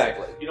 Yeah,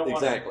 exactly. You don't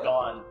want it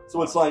gone.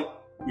 So it's like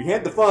we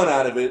had the fun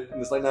out of it,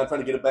 and it's like now I'm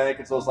trying to get it back,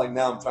 and so it's like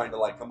now I'm trying to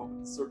like come up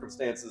with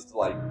circumstances to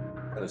like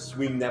kind of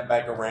swing that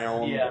back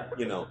around. Yeah.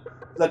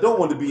 Because I don't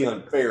want to be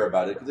unfair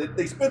about it because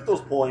they spent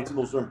those points, and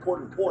those are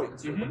important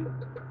points.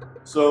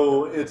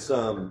 So it's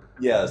so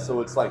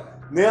it's like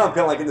now I'm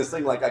kind of like in this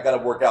thing like I got to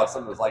work out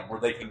something that's like where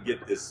they can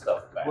get this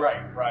stuff back.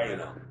 Right.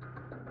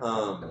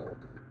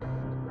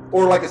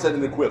 Or like I said,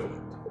 an equivalent.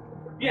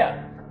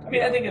 Yeah. I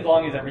mean, I think as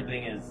long as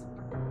everything is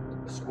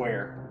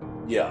square,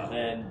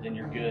 then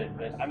you're good.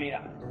 But I mean,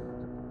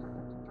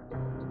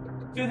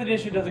 5th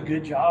edition does a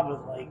good job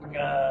with like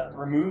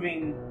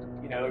removing,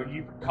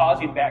 you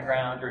causing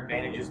backgrounds or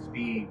advantages to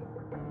be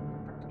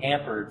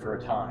hampered for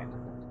a time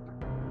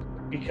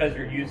because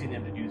you're using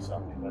them to do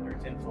something, whether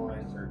it's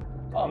influence or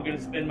I'm going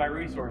to spend my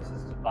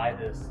resources to buy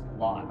this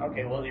lot.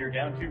 Okay, well you're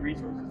down 2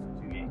 resources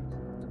for 2 games.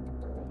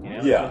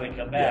 So they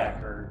come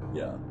back, or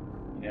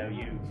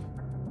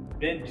you've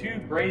been too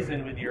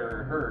brazen with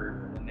your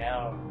herd, and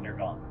now they're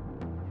gone.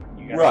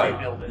 You got to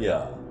rebuild it.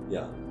 Yeah.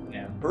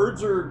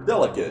 Herds are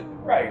delicate.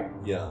 Right.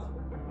 Yeah.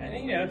 And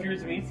if you're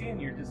Zemisi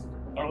and you're just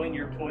throwing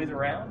your toys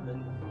around,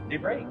 then they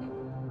break.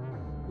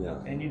 Yeah.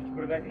 And you have to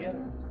put it back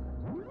together,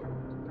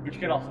 which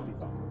can also be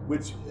fun.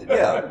 Which,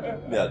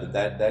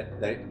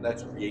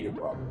 that's creative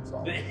problem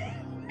solving.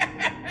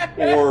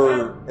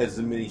 Or as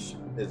the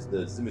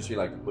Zimishi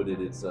like to put it,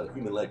 it's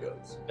human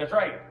Legos. That's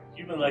right,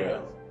 human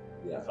Legos.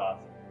 Yeah. That's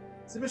awesome.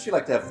 Zimishi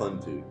like to have fun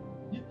too.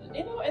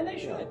 And they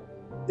should.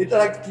 They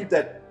like to keep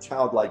that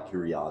childlike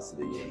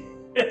curiosity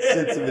and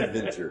sense of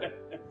adventure.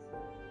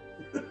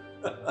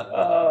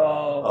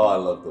 Oh, I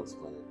love those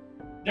plans.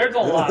 There's a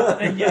lot.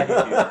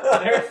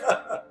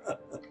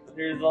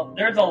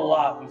 There's a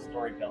lot with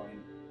storytelling.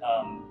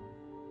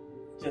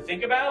 to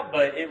think about,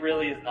 but it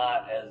really is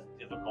not as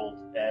difficult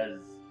as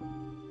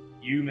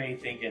you may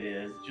think it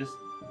is. Just,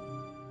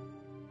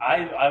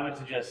 I would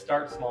suggest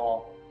start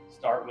small.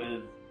 Start with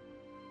a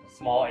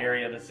small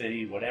area of the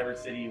city, whatever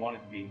city you want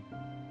it to be,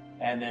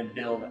 and then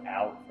build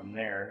out from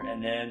there.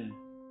 And then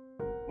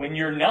when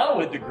you're not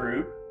with the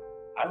group,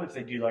 I would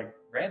say do like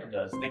Randall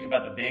does. Think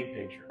about the big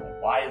picture.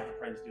 Like, why is the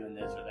prince doing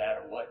this or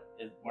that, or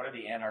what are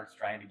the anarchs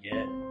trying to get?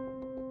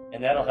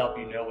 And that'll help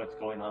you know what's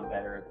going on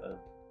better at the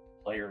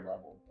player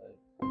level.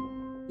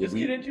 But just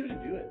get into it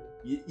and do it.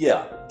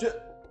 Yeah,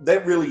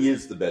 that really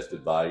is the best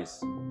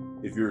advice.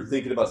 If you're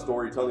thinking about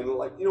storytelling,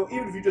 like, you know,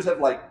 even if you just have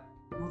like,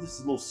 oh, this is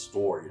a little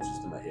story, it's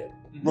just in my head.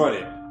 Run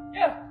it.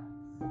 Yeah.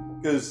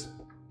 Because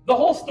the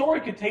whole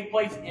story could take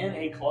place in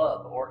a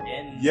club or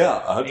in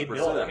 100%. a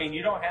building. I mean,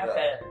 you don't have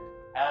to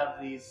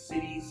have these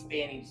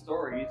city-spanning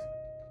stories.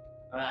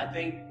 I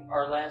think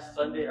our last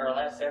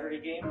Saturday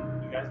game,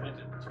 you guys went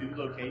to 2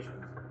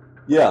 locations.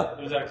 Yeah.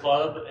 It was at a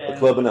club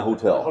and a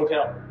hotel. A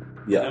hotel.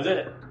 Yeah. That was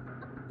it.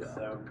 Yeah.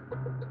 So,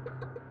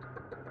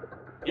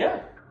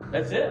 yeah,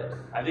 that's it.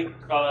 I think,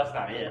 well, that's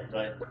not it,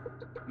 but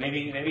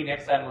maybe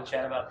next time we'll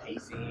chat about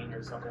pacing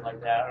or something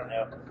like that. I don't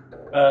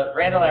know.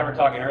 Randall and I were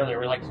talking earlier.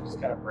 We like to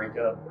just kind of break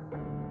up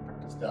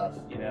stuff.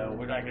 You know,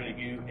 we're not going to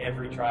do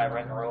every tribe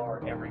right in a row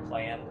or every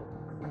clan.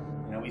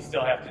 You know, we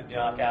still have to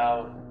knock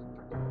out.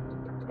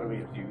 What do we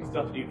have to do? We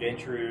still have to do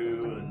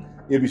Ventru and.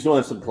 Yeah, we still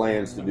have some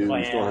clans to do.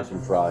 We still have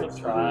some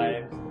tribes.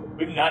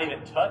 We've not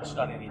even touched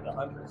on any of the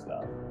hunter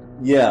stuff.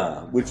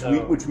 Yeah, which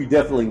we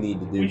definitely need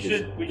to do. We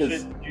should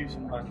do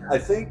some hunter. I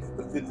think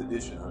the 5th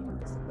edition hunter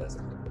is the best.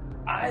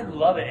 I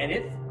love it, and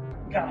it's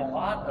got a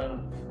lot of,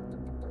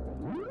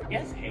 I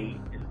guess, hate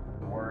is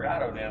the word. I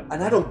don't know.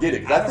 And I don't get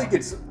it, because I think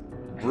it's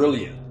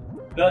brilliant.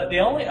 The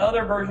only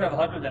other version of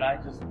hunter that I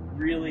just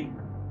really,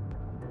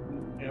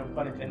 you know,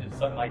 pun intended,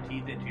 sunk my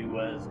teeth into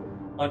was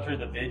Hunter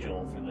the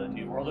Vigil for the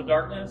New World of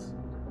Darkness.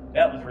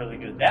 That was really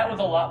good. That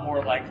was a lot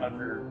more like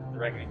Hunter the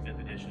Reckoning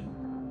 5th edition,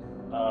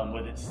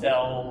 with its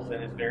cells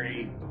and its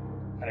very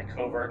kind of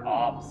covert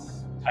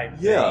ops type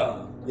thing.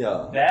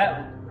 Yeah.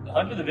 That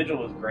Hunter the Vigil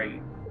was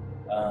great.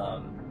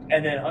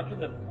 And then Hunter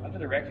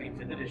the Reckoning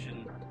 5th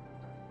edition,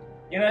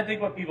 you know, I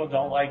think what people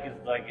don't like is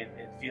like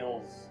it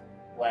feels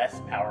less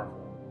powerful.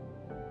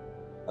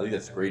 I think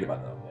that's great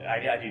about that.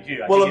 I do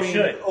too. I mean,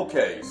 should.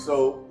 Okay,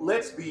 so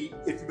if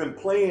you've been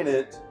playing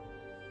it,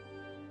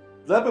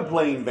 because I've been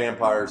playing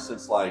vampires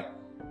since like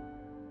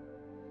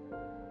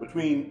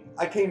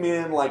I came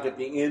in like at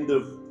the end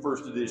of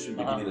 1st edition,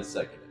 beginning of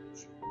 2nd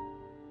edition.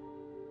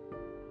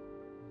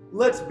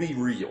 Let's be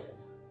real.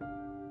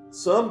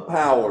 Some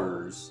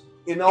powers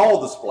in all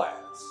the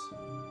splats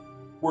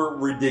were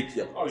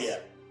ridiculous. Oh yeah.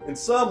 And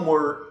some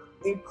were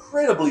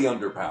incredibly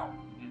underpowered.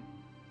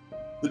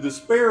 The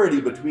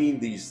disparity between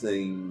these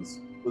things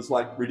was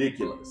like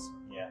ridiculous.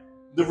 Yeah.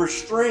 The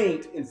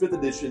restraint in 5th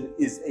edition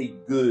is a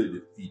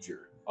good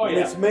feature. Oh, and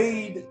yeah. it's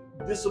made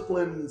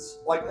disciplines,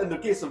 like in the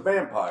case of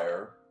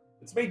Vampire,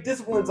 it's made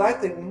disciplines, I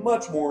think,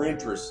 much more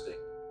interesting.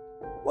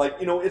 Like,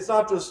 you know, it's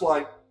not just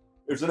like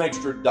there's an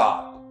extra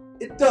dot.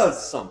 It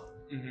does something.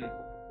 Mm-hmm.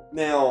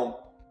 Now,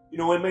 you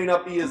know, it may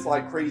not be as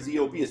like crazy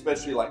OP,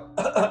 especially like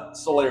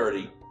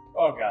celerity.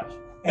 Oh gosh.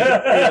 You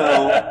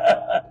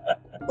know,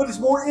 but it's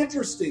more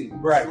interesting.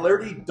 Right.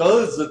 Celerity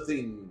does a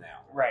thing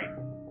now. Right.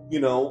 You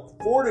know,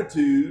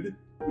 Fortitude,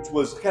 which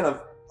was kind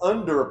of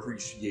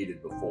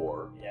underappreciated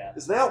before,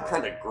 is now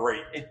kind of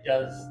great. It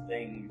does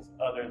things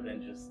other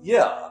than just...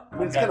 Yeah. I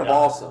mean, it's kind of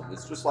awesome.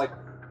 It's just like,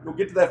 you'll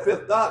get to that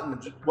 5th dot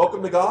and just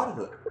welcome to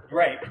godhood.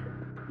 Right.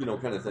 You know,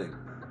 kind of thing.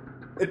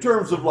 In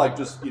terms of like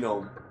just, you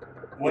know...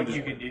 What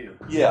you can do.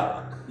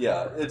 Yeah.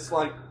 Yeah. It's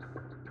like...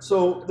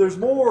 So there's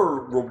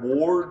more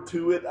reward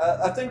to it.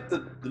 I think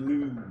that the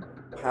new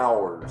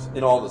powers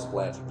in all the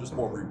splats are just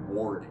more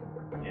rewarding.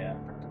 Yeah.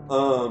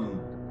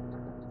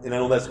 And I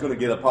know that's going to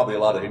get probably a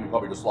lot of him. We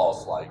probably just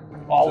lost like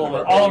all of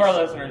our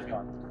listeners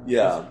gone.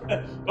 Yeah.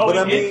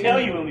 but we did tell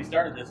you when we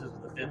started this was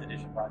the 5th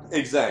edition project.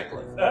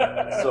 Exactly.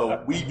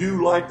 So we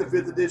do like the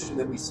 5th edition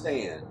and we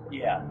stand.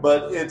 Yeah.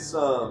 But it's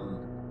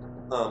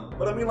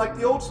but I mean, like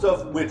the old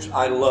stuff, which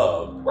I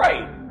love.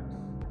 Right.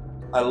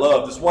 I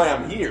love. That's why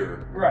I'm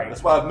here. Right.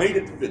 That's why I've made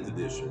it to 5th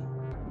edition.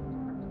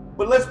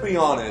 But let's be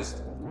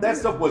honest, that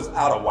stuff was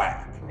out of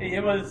whack.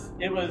 It was.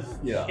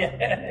 Yeah.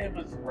 It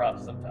was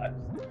rough sometimes.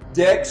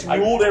 Dex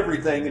ruled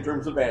everything in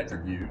terms of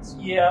attributes.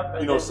 Yeah.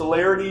 You know,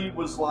 celerity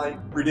was like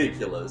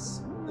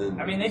ridiculous.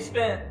 I mean, they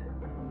spent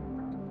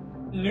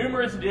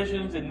numerous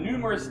editions and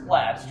numerous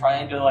splats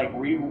trying to like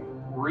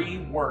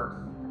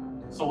rework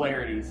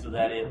celerity so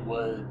that it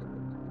would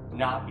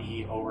not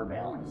be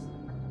overbalanced.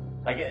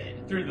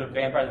 Like through the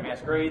Vampire the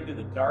Masquerade, through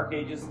the Dark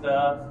Ages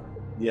stuff.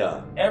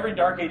 Yeah. Every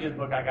Dark Ages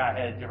book I got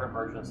had a different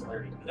version of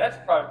celerity. That's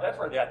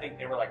where I think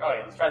they were like, oh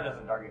yeah, let's try this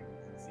in Dark Ages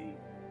and see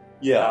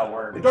how it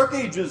works. The Dark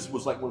Ages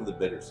was like one of the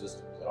better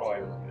systems. Oh,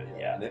 it was good,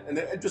 yeah.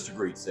 And just a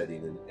great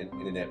setting, and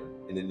it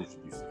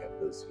introduced the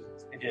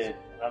Cappadocians. It did.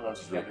 I love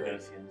the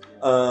Cappadocians.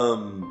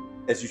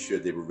 Yeah. As you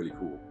should, they were really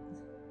cool.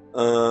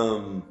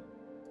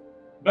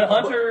 But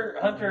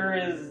Hunter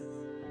is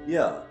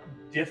Yeah.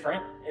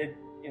 different. It,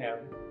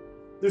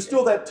 There's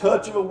still that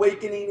touch of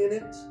awakening in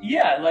it.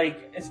 yeah,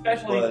 like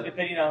especially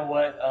depending on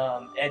what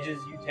edges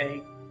you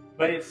take.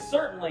 But it's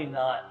certainly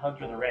not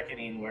Hunter the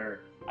Reckoning,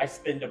 where I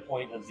spend a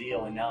point of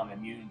zeal and now I'm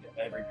immune to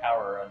every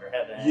power under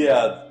heaven.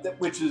 Yeah,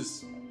 which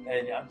is.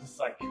 And I'm just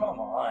like, come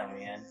on,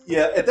 man.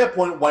 Yeah, at that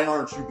point, why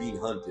aren't you being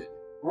hunted?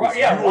 Right?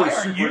 Yeah, why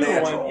aren't you the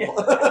one?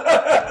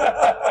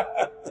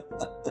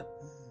 Yeah.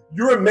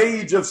 You're a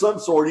mage of some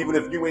sort, even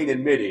if you ain't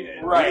admitting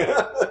it. Right.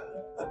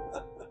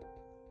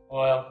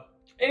 Well,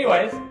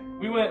 anyways,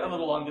 we went a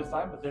little long this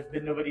time, but there's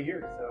been nobody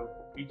here, so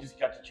we just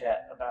got to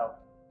chat about.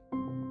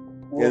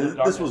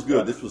 This was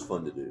good. This was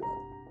fun to do.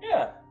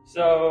 Yeah.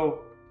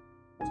 So,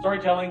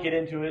 storytelling, get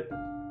into it,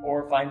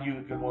 or find you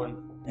a good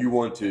one. You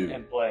want to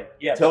and play.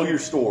 Yeah. Tell your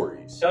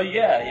stories. So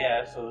yeah,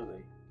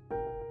 absolutely.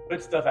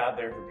 Put stuff out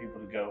there for people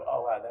to go,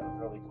 oh wow, that was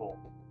really cool.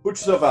 Put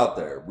yourself out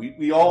there.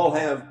 We all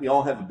have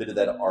a bit of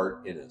that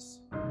art in us.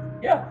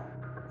 Yeah.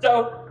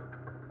 So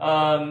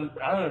I don't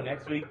know,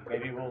 next week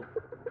maybe we'll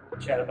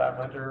chat about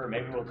Hunter, or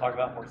maybe we'll talk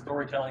about more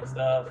storytelling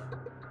stuff.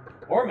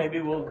 Or maybe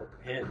we'll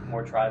hit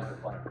more tribes or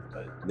plans,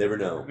 but never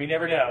know. We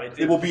never know.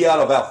 It will be out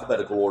of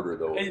alphabetical order,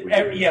 though.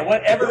 Yeah,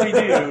 whatever we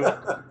do,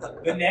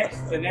 the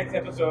next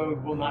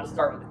episode will not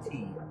start with a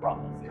T. I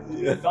promise.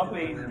 It's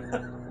something.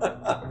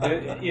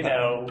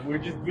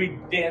 We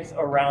dance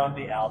around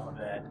the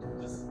alphabet,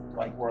 just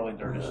like whirling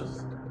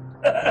dervishes.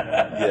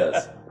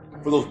 Yes,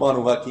 for those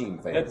Banu Hakim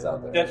fans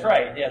out there. That's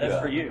right. Yeah, that's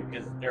for you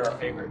because they're our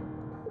favorite.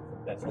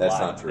 That's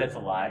not true. That's a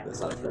lie.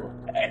 That's not true.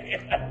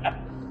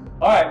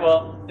 All right,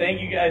 well, thank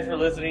you guys for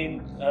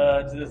listening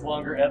to this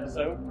longer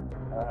episode,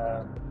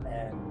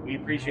 and we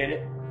appreciate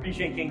it.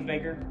 Appreciate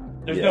Kingsmaker.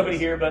 There's nobody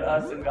here but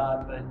us and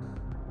God, but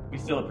we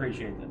still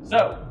appreciate them.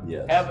 So,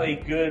 have a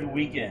good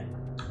weekend.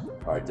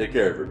 All right, take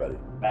care, everybody.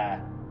 Bye.